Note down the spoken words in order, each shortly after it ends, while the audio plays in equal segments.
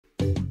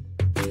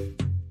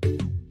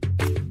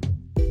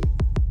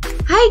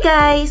Hi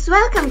guys!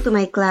 Welcome to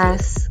my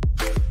class.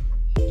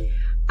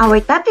 Our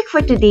topic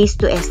for today is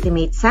to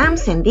estimate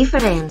sums and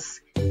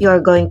difference. You are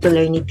going to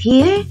learn it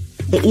here,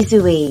 the easy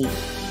way.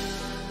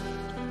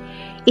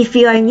 If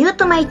you are new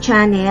to my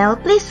channel,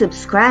 please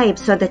subscribe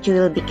so that you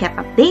will be kept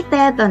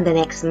updated on the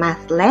next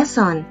math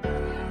lesson.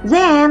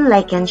 Then,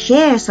 like and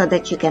share so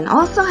that you can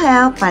also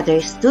help other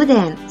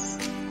students.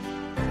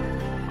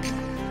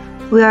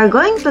 We are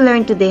going to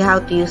learn today how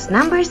to use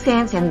number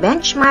sense and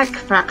benchmark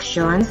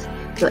fractions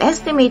to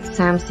estimate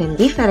sums and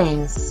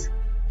difference.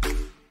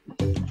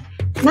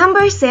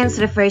 Number sense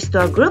refers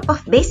to a group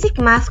of basic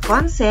math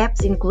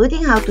concepts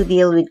including how to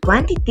deal with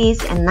quantities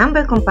and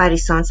number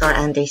comparisons or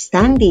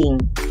understanding.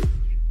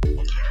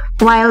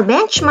 While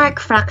benchmark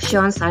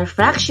fractions are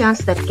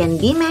fractions that can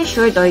be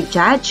measured or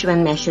judged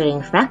when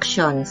measuring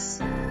fractions.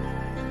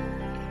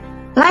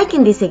 Like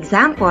in this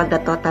example, the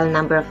total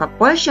number of a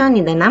portion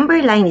in the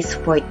number line is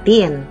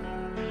 14,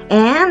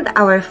 and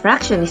our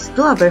fraction is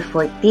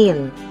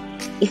 2/14.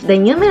 If the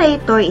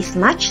numerator is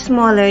much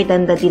smaller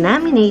than the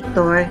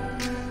denominator,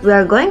 we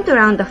are going to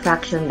round the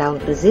fraction down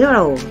to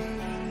 0.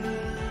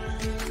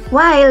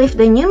 While if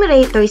the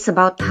numerator is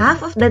about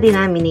half of the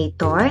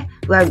denominator,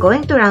 we are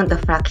going to round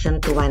the fraction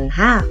to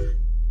 1/2.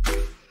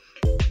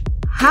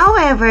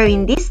 However,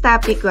 in this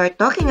topic, we are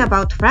talking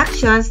about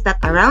fractions that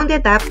are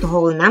rounded up to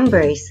whole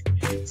numbers.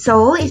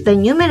 So, if the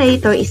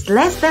numerator is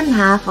less than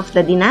half of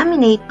the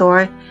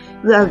denominator,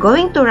 we are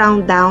going to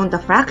round down the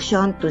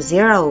fraction to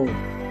 0.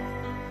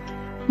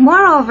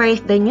 Moreover,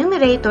 if the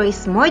numerator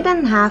is more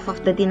than half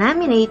of the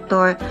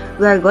denominator,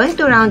 we are going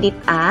to round it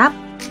up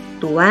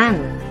to 1.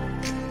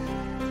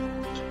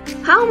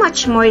 How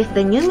much more if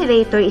the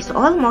numerator is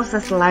almost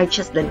as large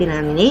as the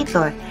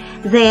denominator?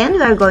 Then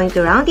we are going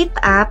to round it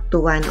up to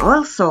 1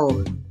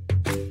 also.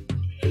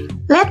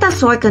 Let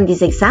us work on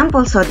this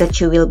example so that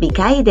you will be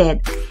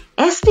guided.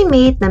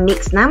 Estimate the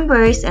mixed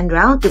numbers and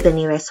round to the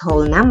nearest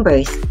whole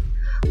numbers.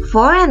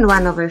 4 and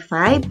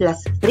 1/5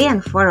 plus 3 and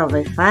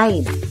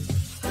 4/5.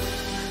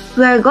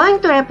 We are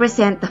going to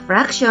represent the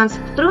fractions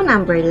through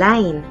number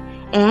line,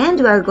 and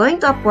we are going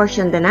to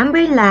apportion the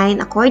number line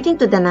according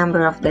to the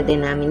number of the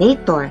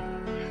denominator,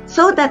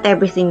 so that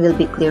everything will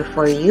be clear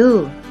for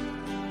you.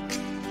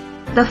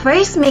 The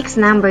first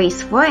mixed number is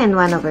 4 and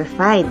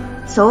 1/5,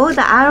 so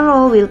the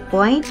arrow will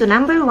point to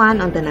number 1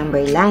 on the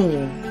number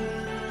line.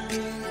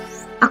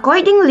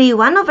 Accordingly,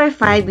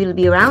 1/5 will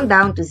be round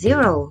down to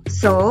 0,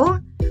 so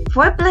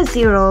 4 plus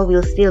 0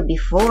 will still be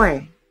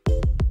 4.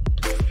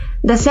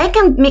 The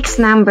second mixed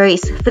number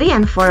is 3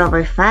 and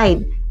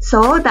 4/5,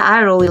 so the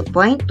arrow will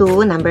point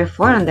to number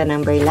 4 on the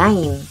number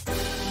line.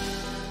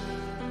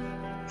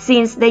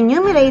 Since the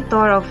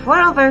numerator of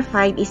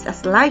 4/5 is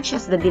as large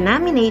as the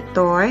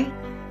denominator,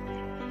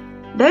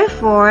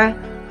 therefore,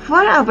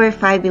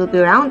 4/5 will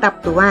be round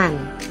up to 1.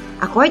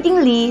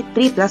 Accordingly,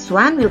 3 plus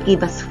 1 will give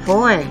us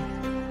 4.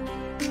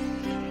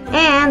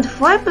 And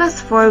 4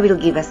 plus 4 will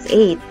give us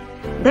 8.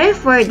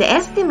 Therefore, the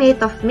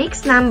estimate of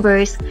mixed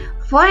numbers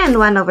 4 and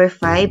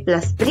 1/5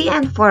 plus 3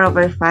 and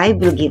 4/5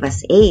 will give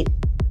us 8.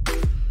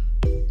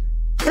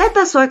 Let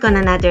us work on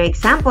another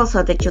example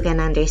so that you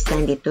can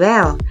understand it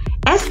well.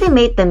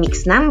 Estimate the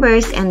mixed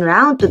numbers and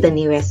round to the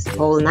nearest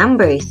whole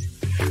numbers.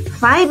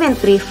 5 and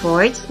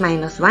 3/4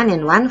 minus 1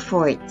 and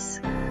 1/4.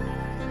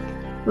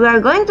 We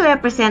are going to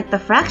represent the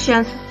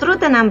fractions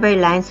through the number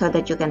line so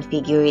that you can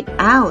figure it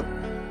out.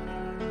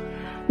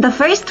 The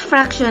first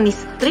fraction is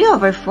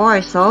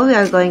 3/4, so we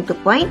are going to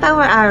point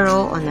our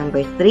arrow on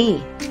number 3.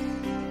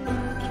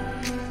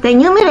 The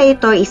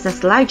numerator is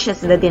as large as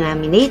the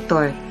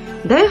denominator,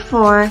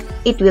 therefore,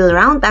 it will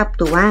round up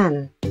to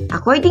 1.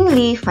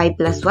 Accordingly,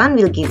 5 plus 1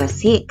 will give us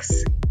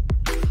 6.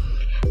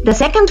 The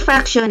second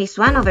fraction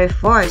is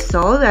 1/4,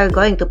 so we are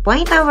going to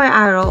point our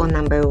arrow on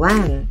number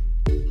 1.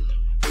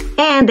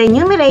 And the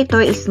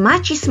numerator is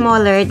much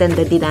smaller than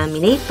the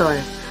denominator.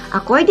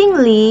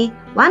 Accordingly,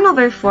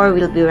 1/4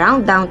 will be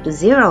round down to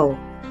 0.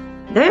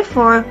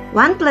 Therefore,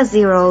 1 plus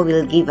 0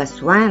 will give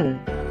us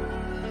 1.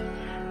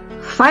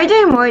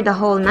 Furthermore, the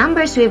whole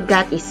numbers we've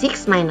got is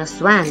 6 minus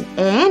 1,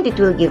 and it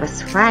will give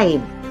us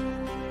 5.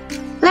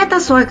 Let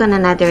us work on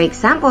another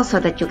example so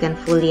that you can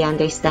fully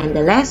understand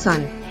the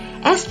lesson.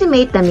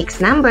 Estimate the mixed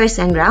numbers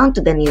and round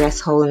to the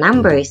nearest whole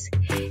numbers.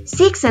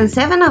 6 and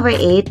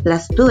 7/8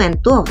 plus 2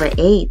 and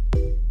 2/8.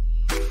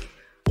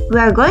 We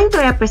are going to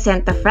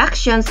represent the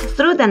fractions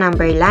through the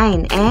number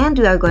line, and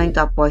we are going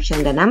to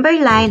apportion the number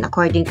line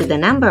according to the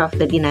number of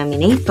the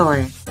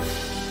denominator.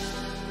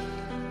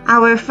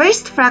 Our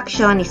first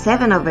fraction is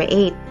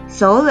 7/8,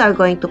 so we are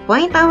going to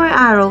point our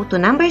arrow to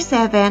number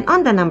 7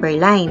 on the number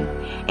line,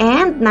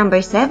 and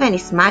number 7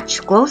 is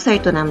much closer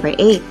to number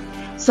 8,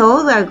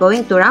 so we are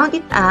going to round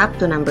it up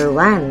to number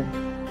 1.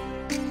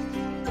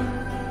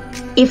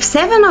 If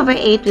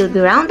 7/8 will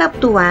be round up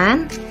to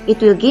 1, it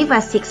will give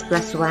us 6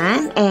 plus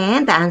 1,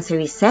 and the answer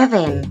is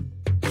 7.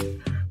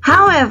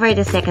 However,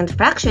 the second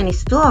fraction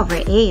is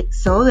 2/8,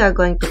 so we are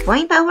going to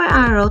point our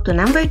arrow to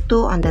number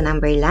 2 on the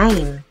number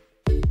line.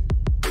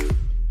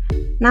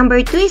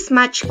 Number 2 is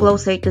much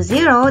closer to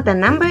 0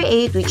 than number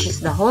 8, which is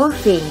the whole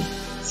thing.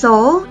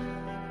 So,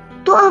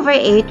 2 over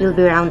 8 will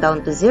be round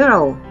down to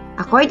 0.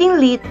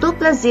 Accordingly, 2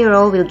 plus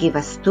 0 will give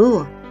us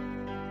 2.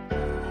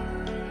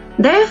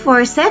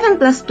 Therefore,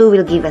 7 plus 2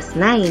 will give us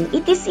 9.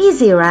 It is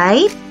easy,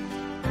 right?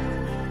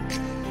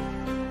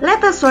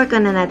 Let us work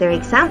on another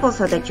example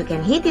so that you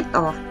can hit it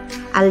off.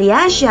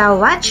 Alyasha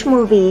watch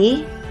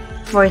movie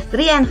for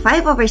 3 and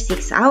 5 over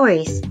 6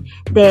 hours.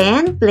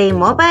 Then, play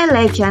Mobile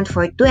Legend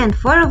for 2 and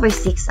 4 over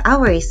 6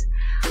 hours.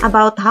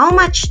 About how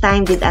much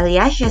time did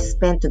Alyasha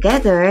spend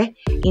together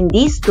in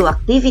these two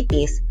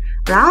activities?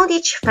 Round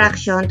each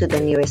fraction to the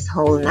nearest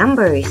whole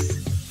numbers.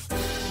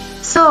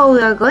 So, we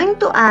are going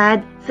to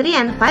add 3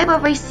 and 5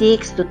 over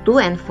 6 to 2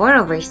 and 4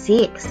 over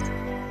 6.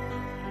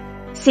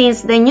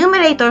 Since the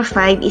numerator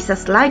 5 is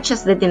as large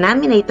as the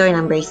denominator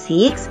number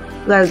 6,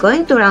 we are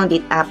going to round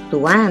it up to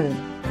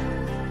 1.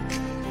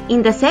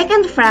 In the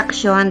second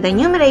fraction, the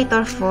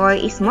numerator 4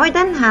 is more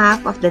than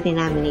half of the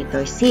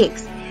denominator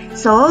 6.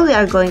 So, we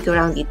are going to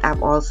round it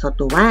up also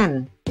to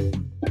 1.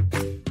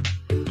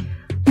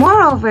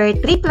 Moreover,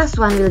 3 plus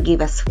 1 will give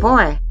us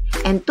 4,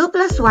 and 2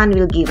 plus 1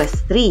 will give us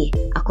 3.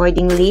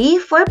 Accordingly,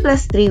 4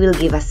 plus 3 will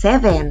give us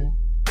 7.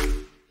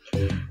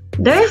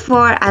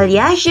 Therefore,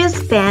 Alyasha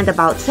spent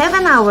about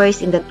 7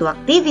 hours in the two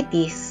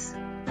activities.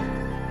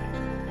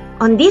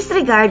 On this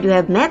regard, we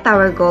have met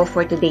our goal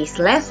for today's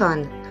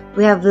lesson.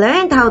 We have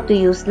learned how to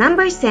use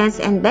number sense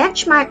and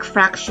benchmark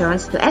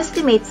fractions to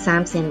estimate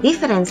sums and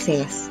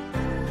differences.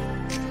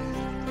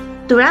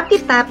 To wrap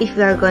it up, if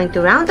we are going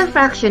to round a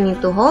fraction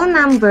into whole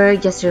number,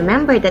 just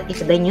remember that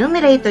if the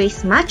numerator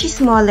is much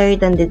smaller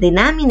than the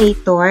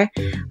denominator,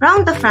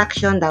 round the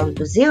fraction down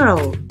to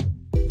 0.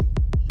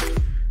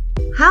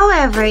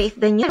 However, if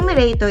the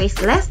numerator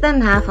is less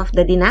than half of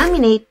the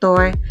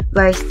denominator,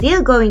 we are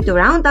still going to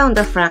round down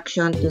the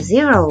fraction to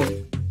 0.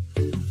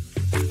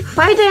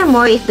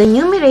 Furthermore, if the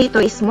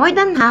numerator is more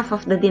than half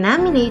of the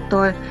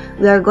denominator,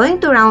 we are going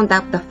to round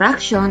up the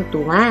fraction to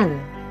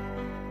 1.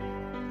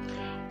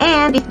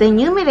 And if the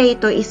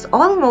numerator is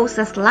almost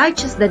as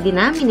large as the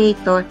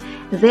denominator,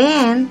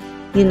 then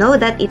you know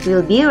that it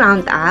will be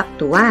round up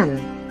to 1.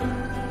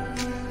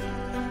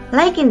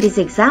 Like in this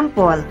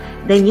example,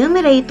 the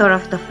numerator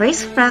of the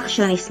first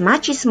fraction is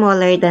much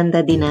smaller than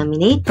the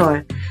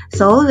denominator,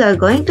 so we are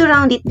going to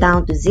round it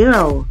down to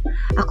 0.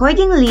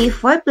 Accordingly,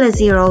 4 plus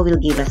 0 will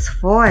give us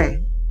 4.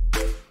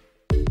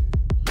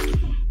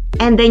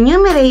 And the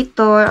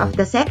numerator of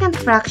the second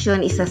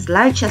fraction is as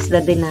large as the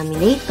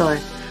denominator,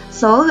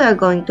 so we are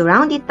going to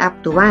round it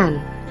up to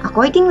 1.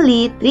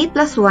 Accordingly, 3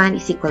 plus 1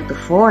 is equal to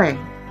 4.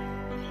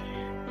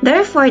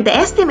 Therefore, the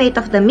estimate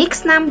of the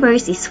mixed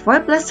numbers is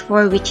 4 plus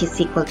 4, which is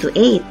equal to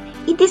 8.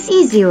 It is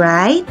easy,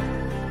 right?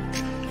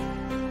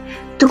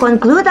 To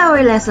conclude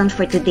our lesson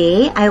for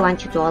today, I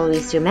want you to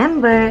always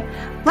remember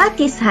what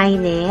His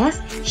Highness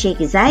Sheikh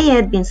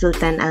Zayed bin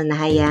Sultan Al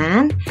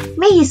Nahyan,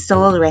 may his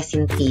soul rest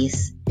in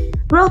peace,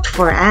 wrote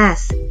for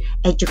us.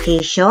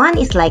 Education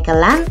is like a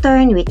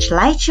lantern which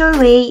lights your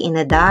way in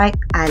a dark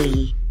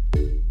alley.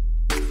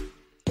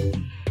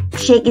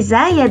 Sheikh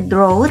Zayed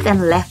wrote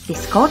and left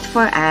this quote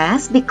for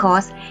us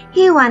because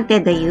he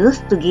wanted the youth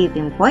to give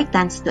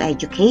importance to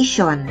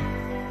education.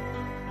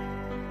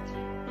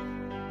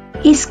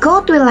 His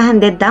quote will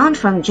handed down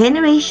from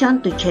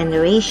generation to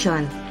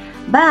generation,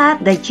 but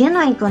the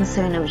genuine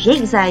concern of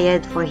Sheikh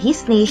Zayed for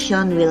his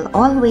nation will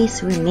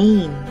always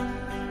remain.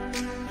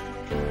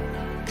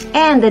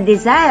 And the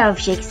desire of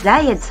Sheikh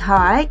Zayed's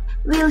heart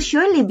will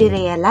surely be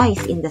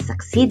realized in the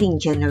succeeding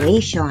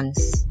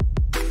generations.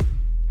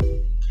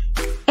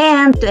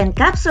 And to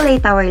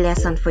encapsulate our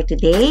lesson for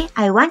today,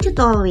 I want you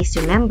to always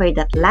remember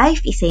that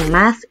life is a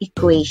math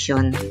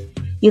equation.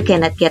 You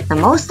cannot get the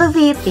most of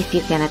it if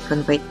you cannot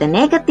convert the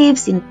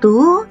negatives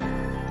into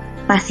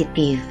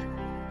positive.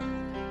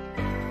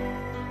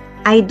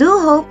 I do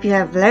hope you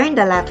have learned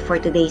a lot for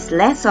today's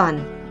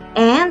lesson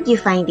and you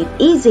find it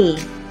easy.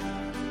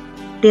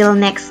 Till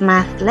next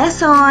math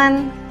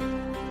lesson.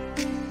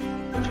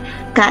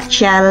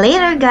 Catch ya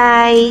later,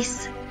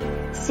 guys.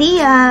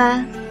 See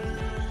ya.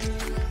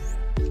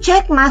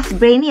 Check Math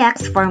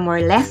Brainiacs for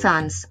more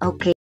lessons,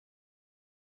 okay?